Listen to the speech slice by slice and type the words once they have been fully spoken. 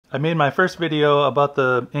I made my first video about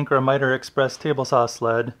the Incra Miter Express table saw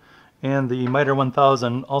sled and the Miter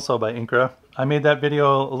 1000, also by Incra. I made that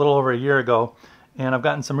video a little over a year ago, and I've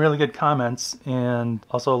gotten some really good comments and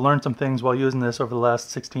also learned some things while using this over the last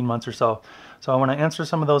 16 months or so. So I want to answer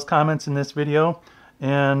some of those comments in this video.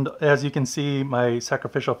 And as you can see, my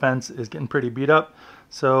sacrificial fence is getting pretty beat up.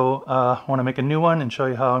 So I want to make a new one and show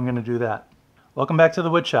you how I'm going to do that. Welcome back to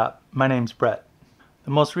the Woodshop. My name's Brett. The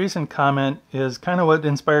most recent comment is kind of what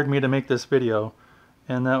inspired me to make this video,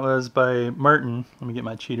 and that was by Martin. Let me get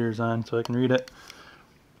my cheaters on so I can read it.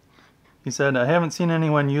 He said, I haven't seen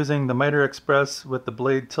anyone using the Miter Express with the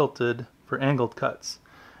blade tilted for angled cuts.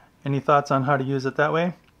 Any thoughts on how to use it that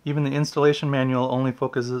way? Even the installation manual only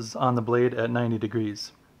focuses on the blade at 90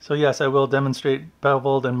 degrees. So yes, I will demonstrate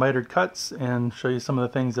beveled and mitered cuts and show you some of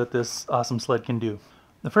the things that this awesome sled can do.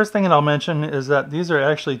 The first thing that I'll mention is that these are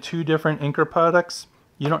actually two different Incra products.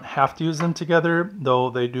 You don't have to use them together,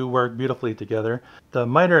 though they do work beautifully together. The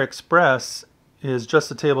Miter Express is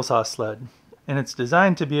just a table saw sled, and it's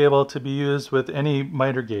designed to be able to be used with any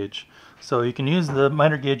miter gauge. So you can use the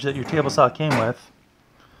miter gauge that your table saw came with.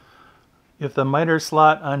 If the miter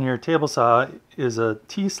slot on your table saw is a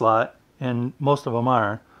T slot, and most of them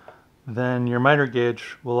are, then your miter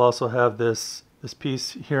gauge will also have this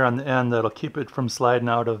piece here on the end that'll keep it from sliding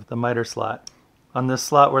out of the miter slot. On this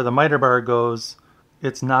slot where the miter bar goes,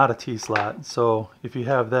 it's not a T slot, so if you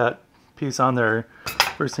have that piece on there,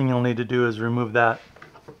 first thing you'll need to do is remove that,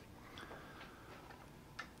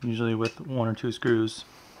 usually with 1 or 2 screws.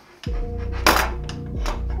 Those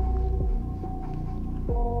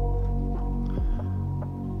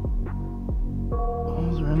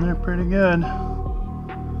are in there pretty good. Do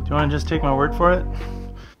you want to just take my word for it?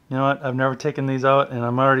 You know what, I've never taken these out and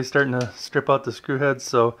I'm already starting to strip out the screw heads,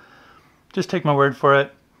 so just take my word for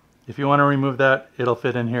it. If you want to remove that, it'll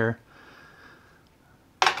fit in here.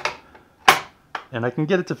 And I can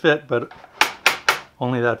get it to fit, but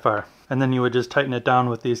only that far. And then you would just tighten it down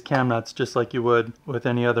with these cam nuts just like you would with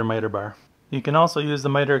any other miter bar. You can also use the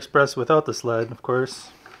Miter Express without the sled, of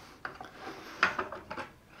course.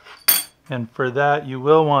 And for that, you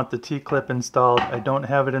will want the T-clip installed. I don't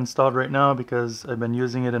have it installed right now because I've been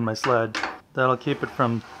using it in my sled. That'll keep it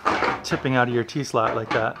from tipping out of your T-slot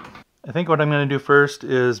like that. I think what I'm going to do first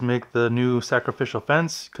is make the new sacrificial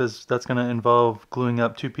fence, because that's going to involve gluing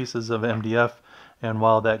up 2 pieces of MDF, and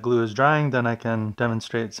while that glue is drying, then I can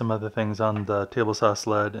demonstrate some other things on the table saw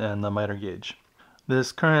sled and the miter gauge.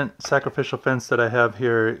 This current sacrificial fence that I have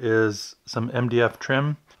here is some MDF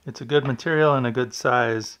trim. It's a good material and a good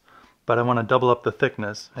size, but I want to double up the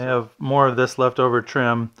thickness. I have more of this leftover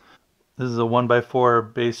trim. This is a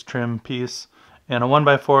 1x4 base trim piece. And a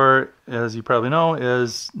 1x4, as you probably know,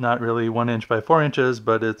 is not really 1 inch by 4 inches,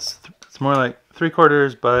 but it's more like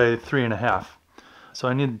 3/4 by 3.5. So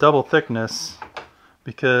I need double thickness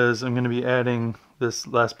because I'm going to be adding this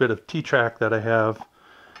last bit of T-track that I have,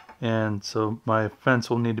 and so my fence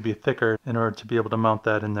will need to be thicker in order to be able to mount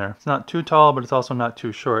that in there. It's not too tall, but it's also not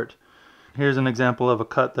too short. Here's an example of a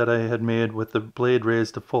cut that I had made with the blade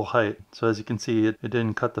raised to full height. So as you can see, it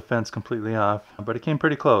didn't cut the fence completely off, but it came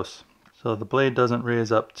pretty close. So the blade doesn't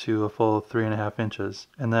raise up to a full 3.5 inches.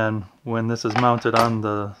 And then when this is mounted on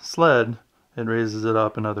the sled, it raises it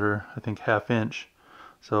up another, I think, 1/2 inch.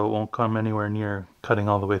 So it won't come anywhere near cutting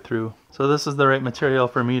all the way through. So this is the right material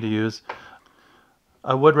for me to use.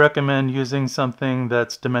 I would recommend using something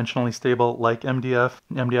that's dimensionally stable like MDF.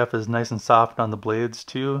 MDF is nice and soft on the blades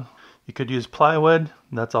too. You could use plywood,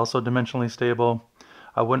 that's also dimensionally stable.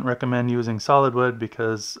 I wouldn't recommend using solid wood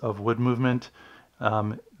because of wood movement.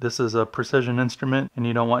 This is a precision instrument and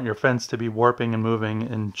you don't want your fence to be warping and moving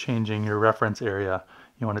and changing your reference area.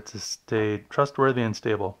 You want it to stay trustworthy and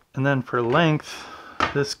stable. And then for length,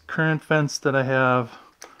 this current fence that I have,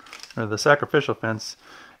 or the sacrificial fence,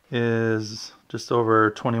 is just over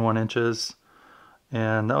 21 inches.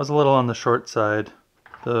 And that was a little on the short side.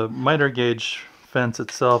 The miter gauge fence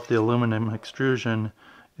itself, the aluminum extrusion,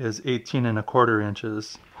 is 18.25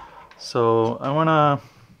 inches. So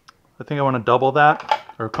I think I want to double that,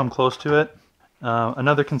 or come close to it.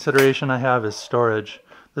 Another consideration I have is storage.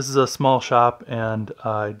 This is a small shop and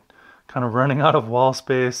kind of running out of wall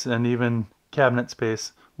space and even cabinet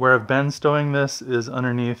space. Where I've been stowing this is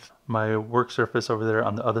underneath my work surface over there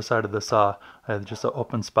on the other side of the saw. I have just an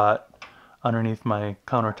open spot underneath my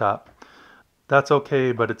countertop. That's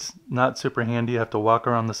okay, but it's not super handy. I have to walk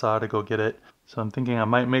around the saw to go get it. So I'm thinking I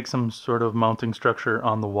might make some sort of mounting structure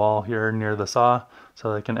on the wall here near the saw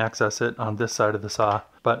so I can access it on this side of the saw,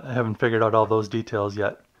 but I haven't figured out all those details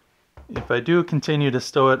yet. If I do continue to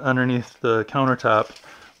stow it underneath the countertop,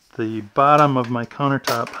 the bottom of my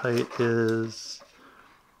countertop height is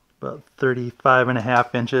about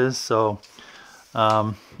 35.5 inches. So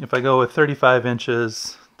if I go with 35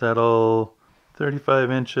 inches,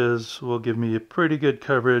 35 inches will give me a pretty good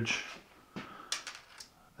coverage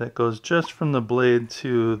that goes just from the blade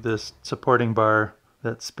to this supporting bar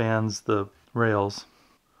that spans the rails.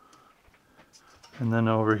 And then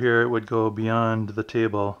over here it would go beyond the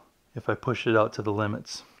table if I push it out to the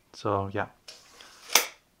limits. So yeah,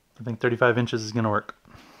 I think 35 inches is going to work.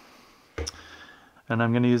 And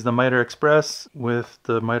I'm going to use the Miter Express with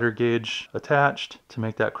the miter gauge attached to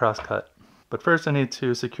make that cross cut. But first I need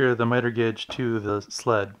to secure the miter gauge to the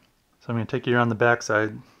sled. So I'm going to take you around the back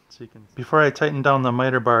side. So you can, before I tighten down the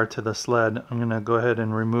miter bar to the sled, I'm going to go ahead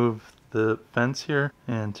and remove the fence here.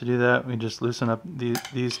 And to do that, we just loosen up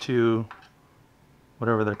these two,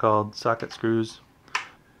 whatever they're called, socket screws.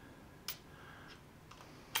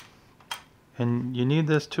 And you need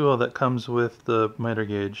this tool that comes with the miter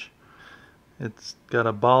gauge. It's got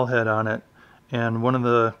a ball head on it, and one of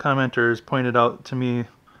the commenters pointed out to me,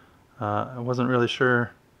 I wasn't really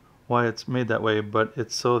sure why it's made that way, but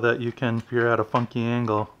it's so that you can, if you're at a funky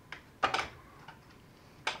angle,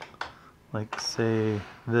 like say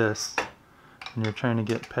this, and you're trying to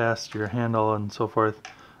get past your handle and so forth,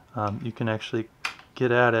 you can actually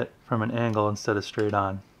get at it from an angle instead of straight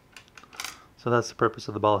on. So that's the purpose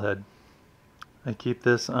of the ball head. I keep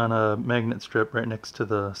this on a magnet strip right next to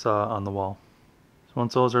the saw on the wall. So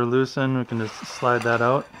once those are loosened, we can just slide that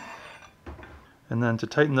out. And then to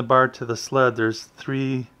tighten the bar to the sled, there's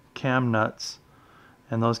 3 cam nuts,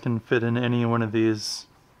 and those can fit in any one of these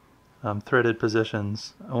threaded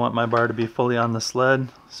positions. I want my bar to be fully on the sled,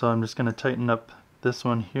 so I'm just going to tighten up this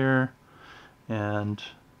one here, and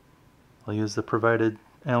I'll use the provided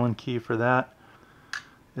Allen key for that.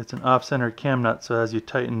 It's an off-center cam nut, so as you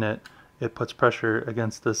tighten it, it puts pressure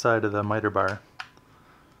against the side of the miter bar.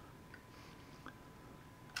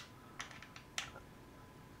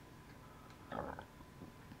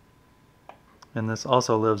 And this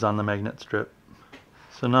also lives on the magnet strip.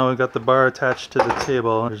 So now we've got the bar attached to the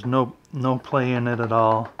table. There's no play in it at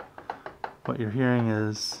all. What you're hearing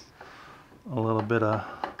is a little bit of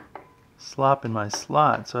slop in my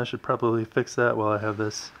slot, so I should probably fix that while I have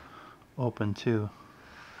this open too.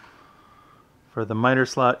 For the miter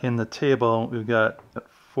slot in the table, we've got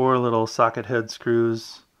 4 little socket head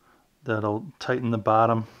screws that'll tighten the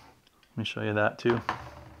bottom. Let me show you that too.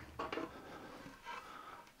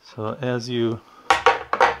 So as you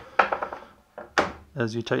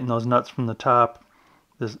tighten those nuts from the top,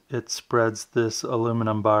 it spreads this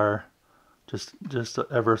aluminum bar just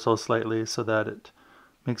ever so slightly so that it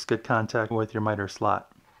makes good contact with your miter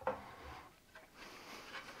slot.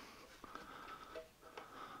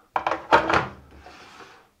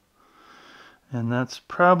 And that's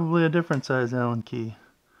probably a different size Allen key.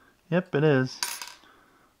 Yep, it is.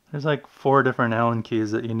 There's like 4 different Allen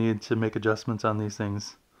keys that you need to make adjustments on these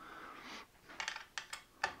things.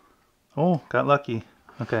 Oh, got lucky.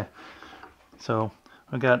 Okay, so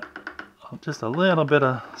I got just a little bit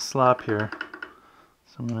of slop here,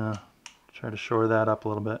 so I'm gonna try to shore that up a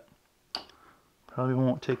little bit. Probably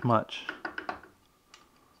won't take much.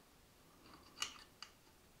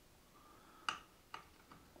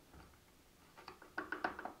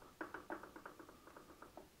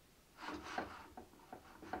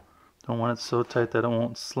 Don't want it so tight that it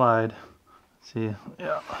won't slide. See,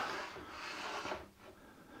 yeah.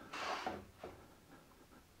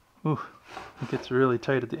 Ooh, it gets really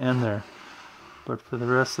tight at the end there, but for the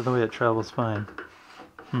rest of the way it travels fine.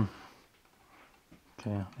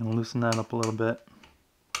 Okay, I'm going to loosen that up a little bit.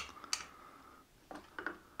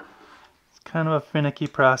 It's kind of a finicky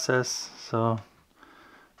process, so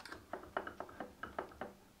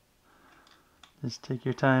just take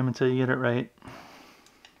your time until you get it right.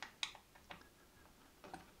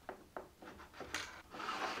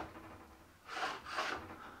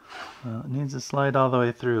 Well, it needs to slide all the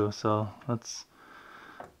way through, so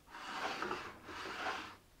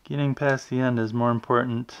getting past the end is more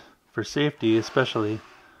important for safety, especially,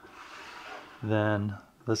 than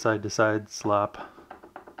the side-to-side slop.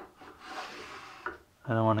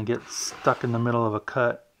 I don't want to get stuck in the middle of a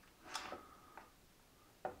cut.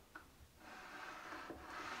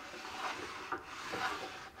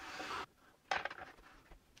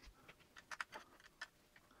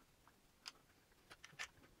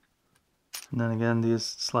 And then again, these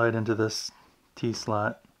slide into this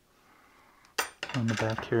T-slot on the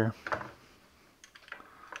back here.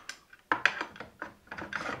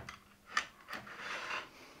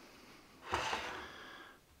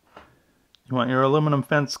 You want your aluminum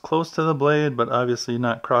fence close to the blade, but obviously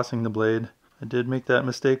not crossing the blade. I did make that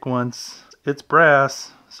mistake once. It's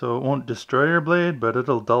brass, so it won't destroy your blade, but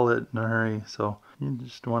it'll dull it in a hurry. So you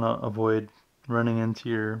just want to avoid running into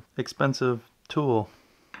your expensive tool.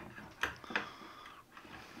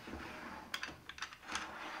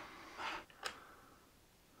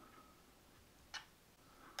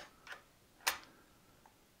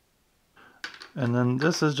 And then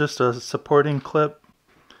this is just a supporting clip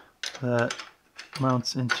that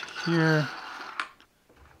mounts into here.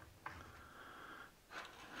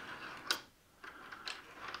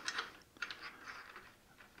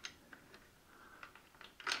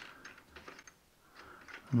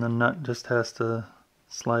 And the nut just has to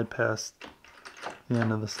slide past the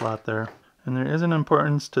end of the slot there. And there is an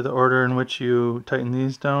importance to the order in which you tighten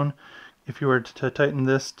these down. If you were to tighten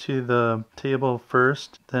this to the table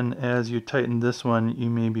first, then as you tighten this one, you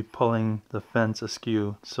may be pulling the fence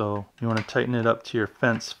askew. So you want to tighten it up to your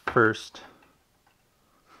fence first.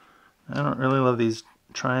 I don't really love these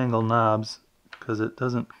triangle knobs because it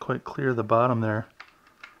doesn't quite clear the bottom there.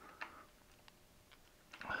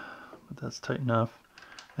 But that's tight enough.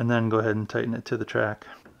 And then go ahead and tighten it to the track.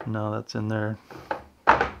 Now that's in there.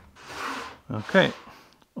 Okay,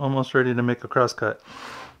 almost ready to make a crosscut.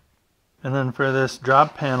 And then for this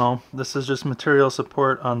drop panel, this is just material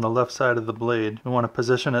support on the left side of the blade. We want to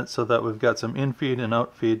position it so that we've got some in-feed and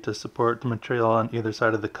out-feed to support the material on either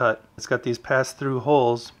side of the cut. It's got these pass-through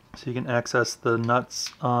holes so you can access the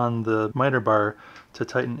nuts on the miter bar to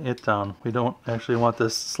tighten it down. We don't actually want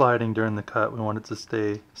this sliding during the cut. We want it to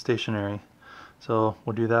stay stationary. So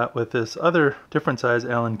we'll do that with this other different size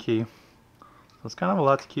Allen key. So it's kind of a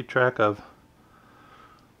lot to keep track of.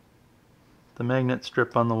 The magnet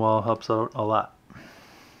strip on the wall helps out a lot.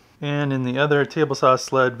 And in the other table saw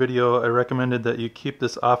sled video, I recommended that you keep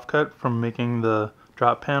this offcut from making the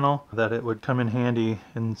drop panel, that it would come in handy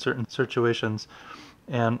in certain situations.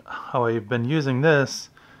 And how I've been using this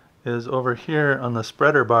is over here on the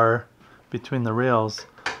spreader bar between the rails,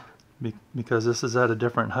 because this is at a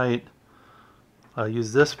different height. I'll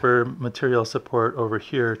use this for material support over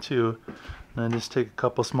here too. And I just take a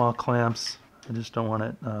couple small clamps. I just don't want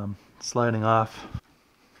it sliding off.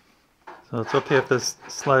 So it's okay if this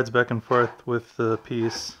slides back and forth with the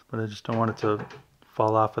piece, but I just don't want it to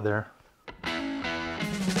fall off of there.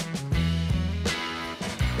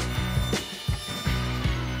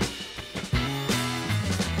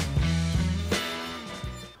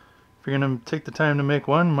 If you're going to take the time to make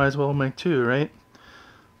one, might as well make two, right?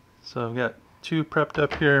 So I've got two prepped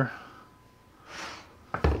up here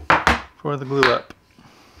for the glue up.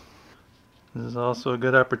 This is also a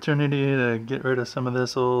good opportunity to get rid of some of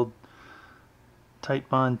this old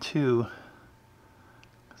Titebond 2,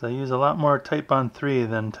 because I use a lot more Titebond 3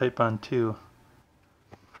 than Titebond 2.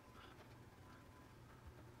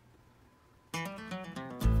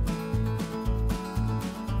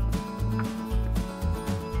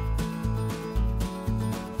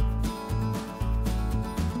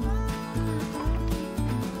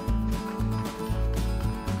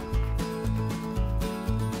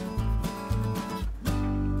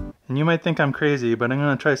 And you might think I'm crazy, but I'm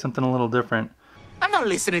going to try something a little different. I'm not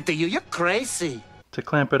listening to you, you're crazy. To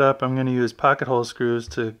clamp it up, I'm going to use pocket hole screws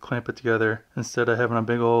to clamp it together instead of having a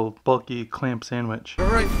big old bulky clamp sandwich.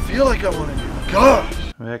 I feel like I want to.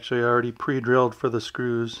 Gosh! I actually already pre-drilled for the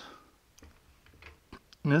screws.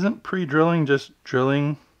 And isn't pre-drilling just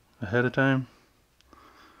drilling ahead of time?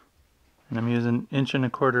 And I'm using 1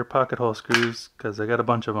 1/4" pocket hole screws because I got a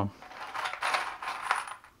bunch of them.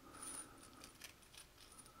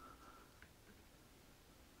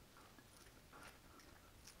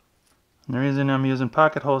 And the reason I'm using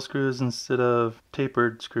pocket hole screws instead of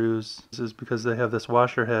tapered screws is because they have this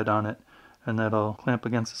washer head on it, and that'll clamp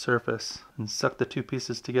against the surface and suck the two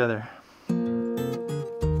pieces together.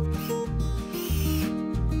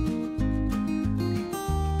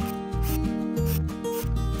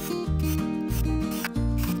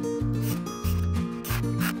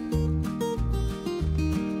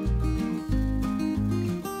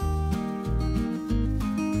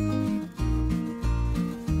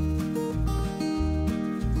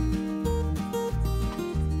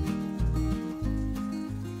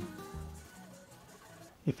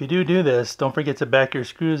 If you do this, don't forget to back your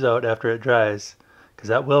screws out after it dries, because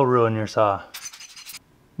that will ruin your saw.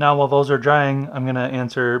 Now while those are drying, I'm going to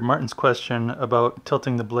answer Martin's question about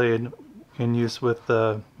tilting the blade in use with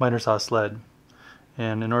the miter saw sled.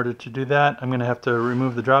 And in order to do that, I'm going to have to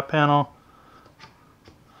remove the drop panel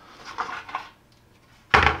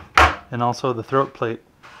and also the throat plate.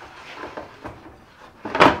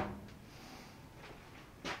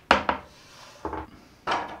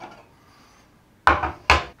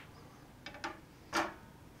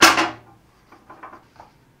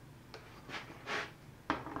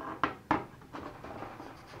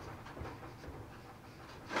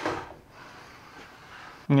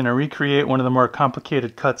 I'm going to recreate one of the more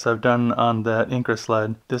complicated cuts I've done on that Incra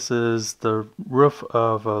sled. This is the roof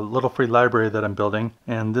of a little free library that I'm building,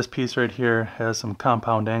 and this piece right here has some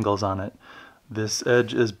compound angles on it. This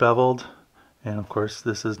edge is beveled, and of course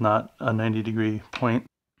this is not a 90-degree point.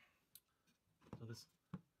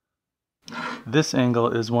 This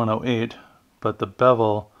angle is 108, but the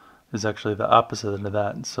bevel is actually the opposite of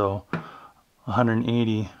that, so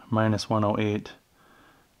 180 minus 108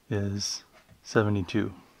 is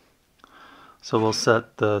 72. So we'll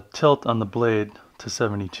set the tilt on the blade to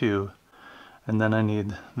 72, and then I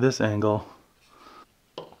need this angle,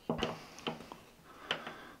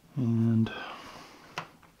 and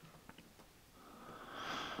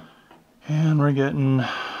we're getting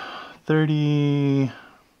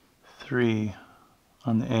 33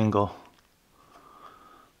 on the angle.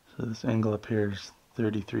 So this angle up here is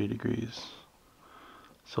 33 degrees.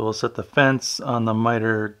 So we'll set the fence on the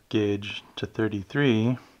miter gauge to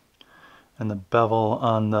 33, and the bevel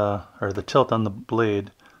on the tilt on the blade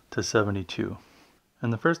to 72.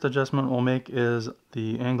 And the first adjustment we'll make is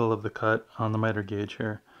the angle of the cut on the miter gauge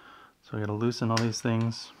here. So we got to loosen all these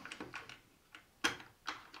things.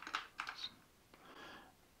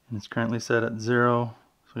 And it's currently set at 0,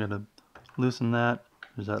 so we got to loosen that.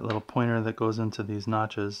 There's that little pointer that goes into these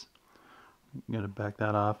notches. You got to back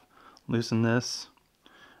that off. Loosen this,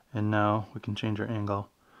 and now we can change our angle.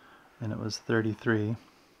 And it was 33.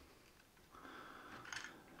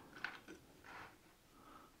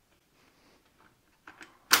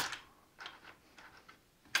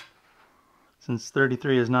 Since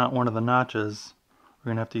 33 is not one of the notches,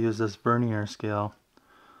 we're going to have to use this vernier scale.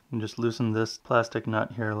 And just loosen this plastic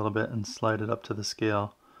nut here a little bit and slide it up to the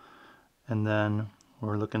scale. And then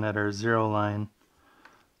we're looking at our 0 line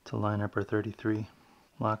to line up our 33.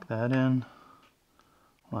 Lock that in,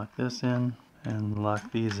 lock this in, and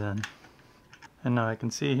lock these in. And now I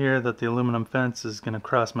can see here that the aluminum fence is going to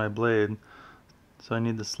cross my blade, so I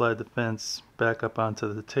need to slide the fence back up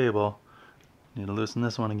onto the table. Need to loosen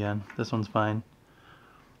this one again. This one's fine.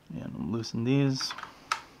 And loosen these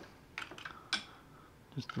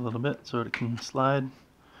just a little bit so it can slide. And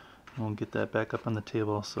we'll get that back up on the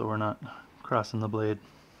table so we're not crossing the blade.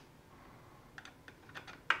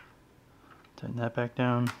 Tighten that back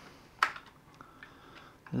down.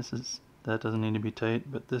 That doesn't need to be tight,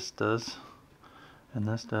 but this does. And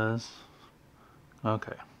this does.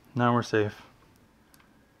 Okay, now we're safe.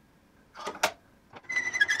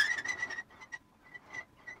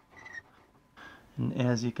 And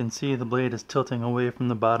as you can see, the blade is tilting away from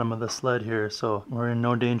the bottom of the sled here, so we're in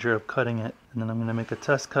no danger of cutting it. And then I'm going to make a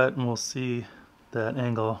test cut and we'll see that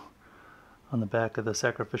angle on the back of the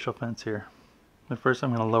sacrificial fence here. But first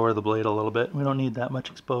I'm going to lower the blade a little bit. We don't need that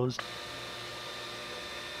much exposed.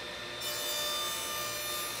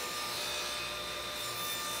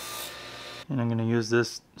 And I'm going to use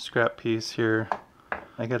this scrap piece here.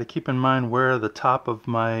 I got to keep in mind where the top of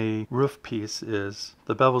my roof piece is.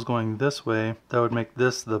 The bevel's going this way. That would make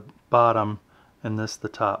this the bottom and this the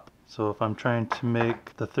top. So if I'm trying to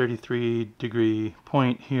make the 33-degree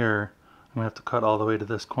point here, I'm going to have to cut all the way to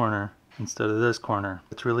this corner instead of this corner.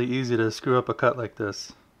 It's really easy to screw up a cut like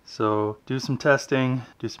this. So do some testing,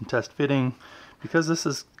 do some test fitting. Because this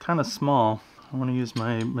is kind of small, I want to use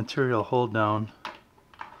my material hold down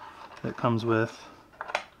that comes with.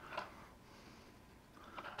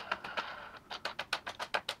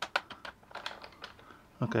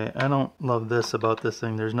 Okay, I don't love this about this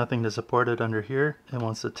thing. There's nothing to support it under here. It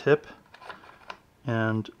wants a tip,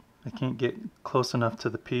 and I can't get close enough to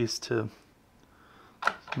the piece to,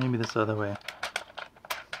 maybe this other way.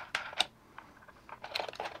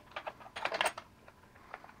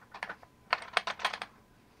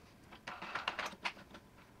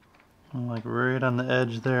 I'm like right on the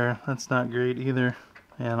edge there. That's not great either.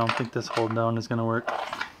 Yeah, I don't think this hold down is going to work.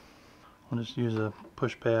 I'll just use a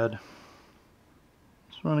push pad.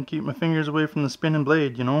 Just want to keep my fingers away from the spinning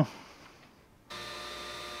blade, you know.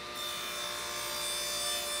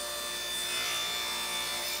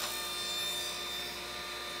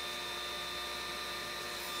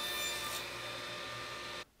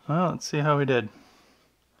 Well, let's see how we did.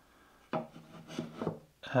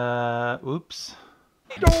 Oops.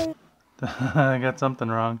 I got something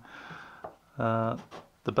wrong.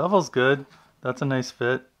 The bevel's good. That's a nice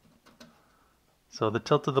fit. So the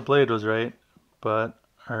tilt of the blade was right, but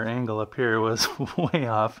our angle up here was way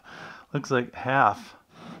off. Looks like half.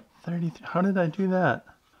 33. How did I do that?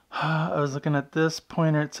 I was looking at this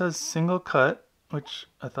pointer. It says single cut, which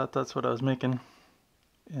I thought that's what I was making.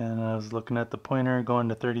 And I was looking at the pointer going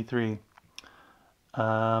to 33.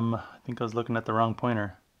 I think I was looking at the wrong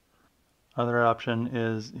pointer. Other option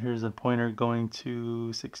is, here's a pointer going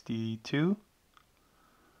to 62,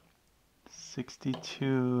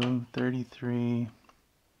 62, 33.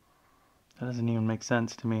 That doesn't even make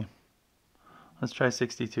sense to me. Let's try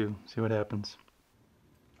 62, see what happens.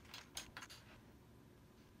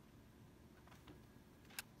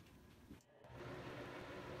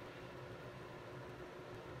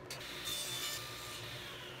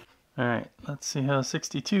 Alright, let's see how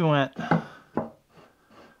 62 went.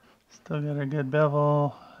 Still got a good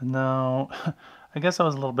bevel. Now, I guess I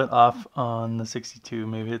was a little bit off on the 62.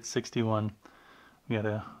 Maybe it's 61.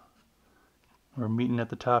 We're meeting at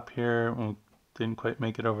the top here, and we didn't quite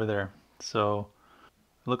make it over there. So,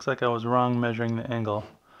 it looks like I was wrong measuring the angle.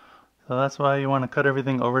 So that's why you want to cut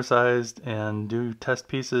everything oversized and do test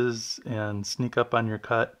pieces and sneak up on your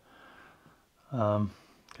cut.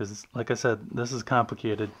 Because, like I said, this is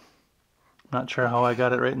complicated. Not sure how I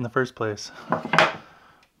got it right in the first place.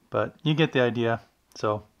 But you get the idea.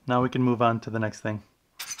 So now we can move on to the next thing.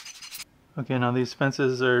 Okay, now these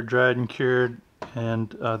fences are dried and cured, and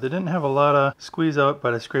they didn't have a lot of squeeze out,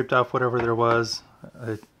 but I scraped off whatever there was.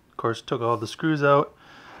 I, of course, took all the screws out,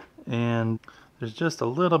 and there's just a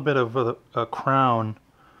little bit of a crown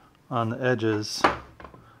on the edges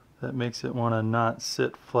that makes it want to not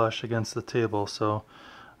sit flush against the table. So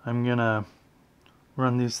I'm gonna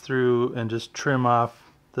run these through and just trim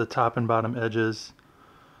off the top and bottom edges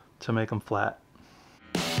to make them flat.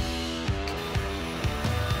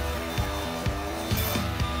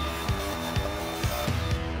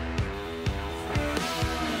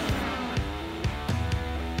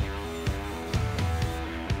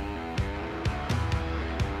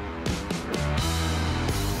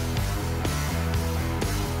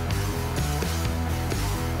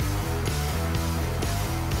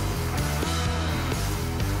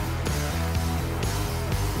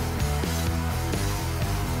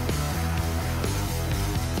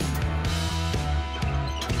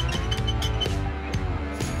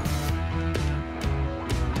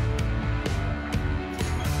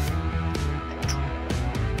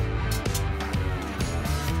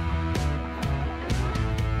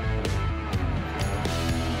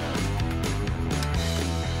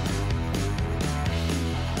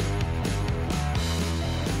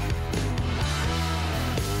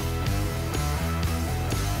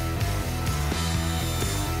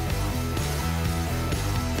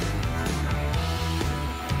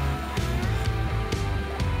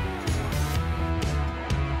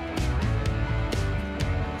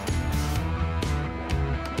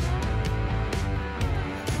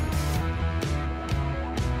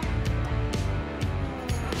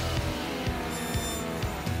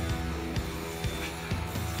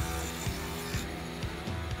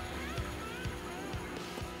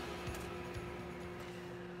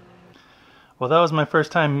 Well, that was my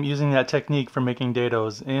first time using that technique for making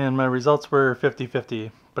dados, and my results were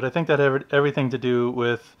 50-50. But I think that had everything to do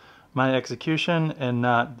with my execution and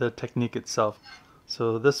not the technique itself.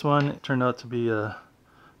 So this one turned out to be a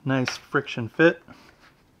nice friction fit.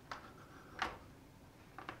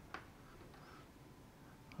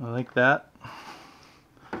 I like that.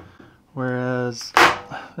 Whereas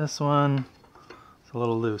this one is a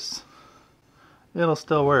little loose. It'll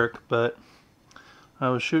still work, but I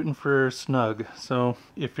was shooting for snug. So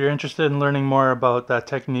if you're interested in learning more about that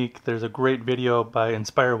technique, there's a great video by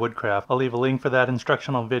Inspire Woodcraft. I'll leave a link for that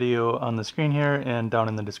instructional video on the screen here and down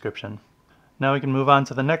in the description. Now we can move on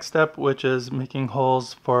to the next step, which is making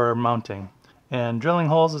holes for mounting. And drilling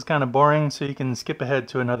holes is kind of boring, so you can skip ahead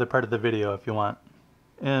to another part of the video if you want.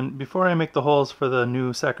 And before I make the holes for the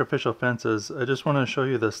new sacrificial fences, I just want to show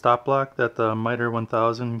you the stop block that the Miter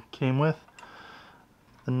 1000 came with.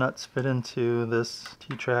 The nuts fit into this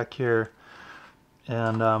T-track here,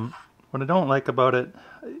 and what I don't like about it,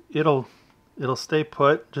 it'll stay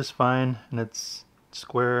put just fine, and it's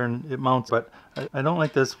square and it mounts, but I don't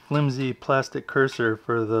like this flimsy plastic cursor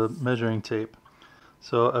for the measuring tape.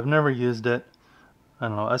 So I've never used it. I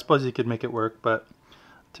don't know, I suppose you could make it work, but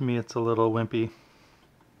to me it's a little wimpy.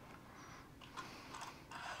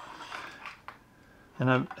 And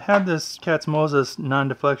I've had this Katz-Moses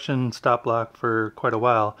Non-Deflection Stop Block for quite a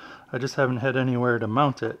while. I just haven't had anywhere to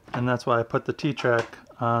mount it, and that's why I put the T-track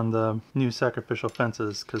on the new sacrificial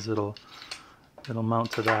fences, because it'll mount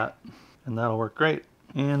to that, and that'll work great.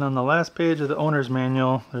 And on the last page of the owner's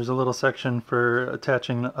manual, there's a little section for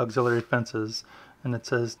attaching the auxiliary fences, and it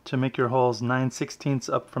says to make your holes 9/16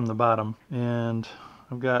 up from the bottom. And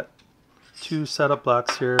I've got two setup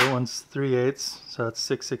blocks here. One's 3/8, so that's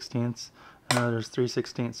 6/16. There's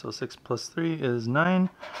 3/16, so 6 plus 3 is 9.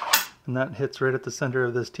 and that hits right at the center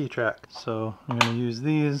of this T-track. So I'm going to use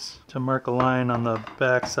these to mark a line on the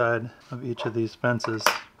back side of each of these fences.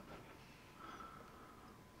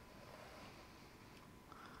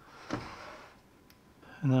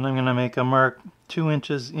 And then I'm going to make a mark 2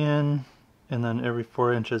 inches in, and then every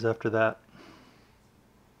 4 inches after that.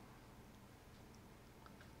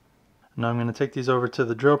 Now I'm going to take these over to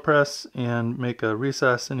the drill press and make a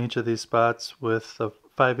recess in each of these spots with a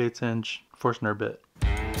 5/8 inch Forstner bit.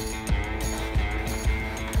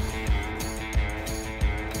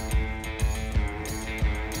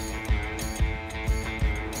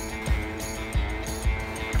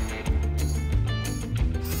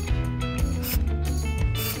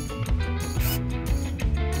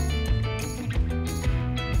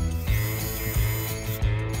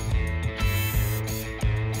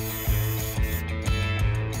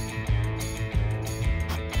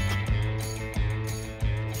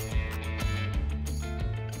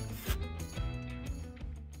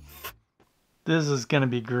 This is going to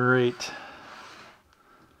be great.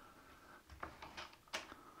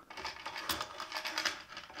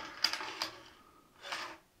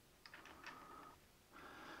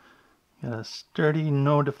 Got a sturdy,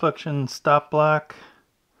 no deflection stop block.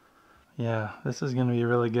 Yeah, this is going to be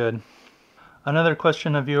really good. Another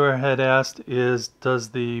question a viewer had asked is,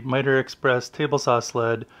 does the Incra Express table saw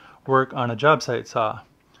sled work on a job site saw?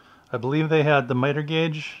 I believe they had the miter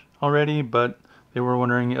gauge already, but they were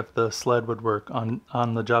wondering if the sled would work on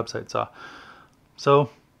the job site saw. So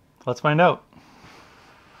let's find out.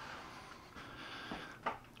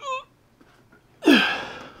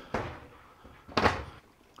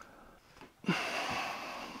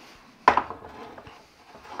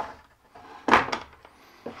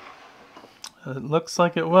 It looks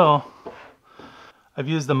like it will. I've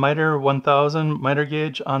used the Miter 1000 miter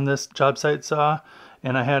gauge on this job site saw,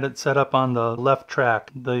 and I had it set up on the left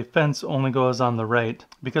track. The fence only goes on the right.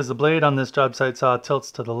 Because the blade on this job site saw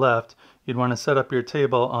tilts to the left, you'd want to set up your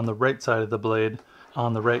table on the right side of the blade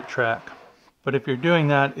on the right track. But if you're doing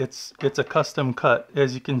that, it's a custom cut.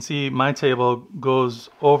 As you can see, my table goes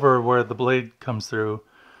over where the blade comes through,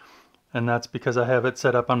 and that's because I have it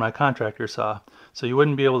set up on my contractor saw. So you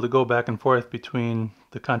wouldn't be able to go back and forth between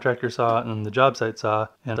the contractor saw and the job site saw,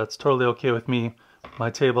 and that's totally okay with me. My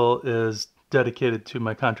table is dedicated to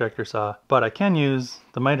my contractor saw, but I can use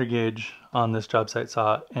the miter gauge on this job site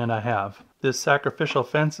saw, and I have. This sacrificial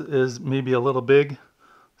fence is maybe a little big,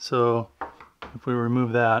 so if we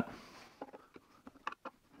remove that,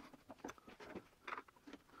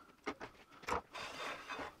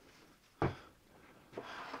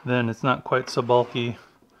 then it's not quite so bulky,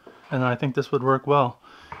 and I think this would work well.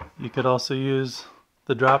 You could also use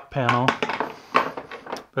the drop panel,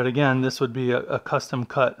 but again, this would be a custom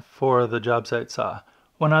cut for the job site saw.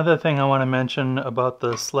 One other thing I want to mention about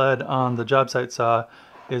the sled on the job site saw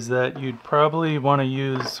is that you'd probably want to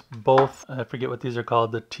use both, I forget what these are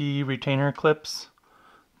called, the T retainer clips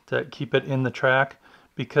that keep it in the track,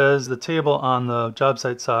 because the table on the job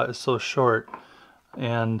site saw is so short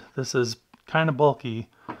and this is kind of bulky.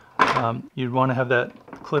 You'd want to have that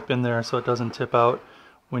clip in there so it doesn't tip out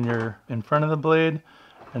when you're in front of the blade,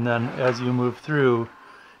 and then as you move through,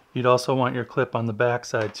 you'd also want your clip on the back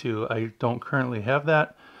side too. I don't currently have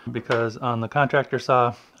that because on the contractor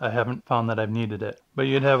saw I haven't found that I've needed it. But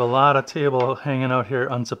you'd have a lot of table hanging out here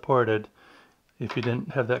unsupported if you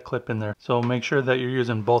didn't have that clip in there. So make sure that you're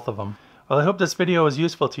using both of them. Well, I hope this video was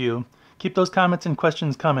useful to you. Keep those comments and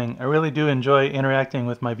questions coming. I really do enjoy interacting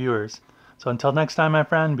with my viewers. So until next time, my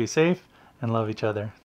friend, be safe and love each other.